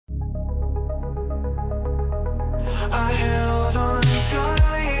I held on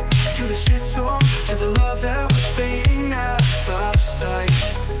tight to the shitstorm, to the love that was fading now subside.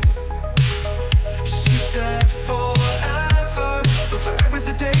 She said forever, but forever's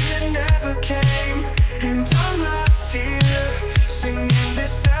a day that never came. And I'm left here, singing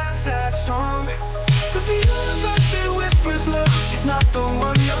this sad, sad song. But the universe, it whispers love. She's not the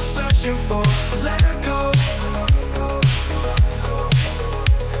one you're searching for, but let her go.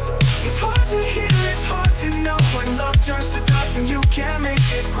 It's hard to hear, it's hard to know, when love turns to dust and you can't make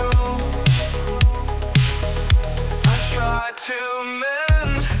it grow. I tried to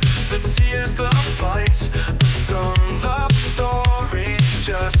mend the tears, the fights, but some love stories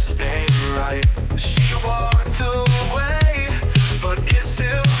just ain't right. She walked away, but it's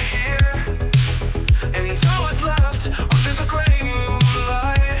still here, and I was left under the gray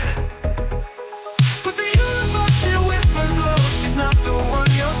moonlight. But the universe, it whispers low. She's not the one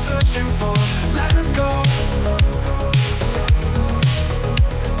you're searching for, let her go.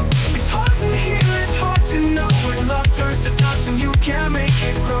 It's hard to hear, it's hard to know, when love turns to dust and you can't make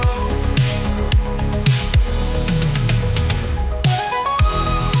it grow.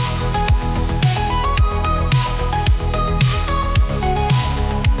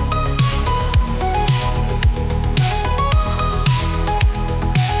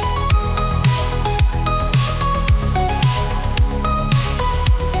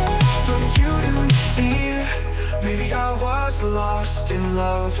 Maybe I was lost in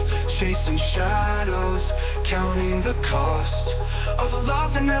love, chasing shadows, counting the cost of a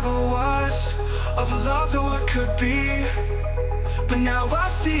love that never was, of a love that what could be. But now I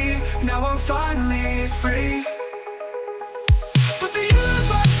see, now I'm finally free.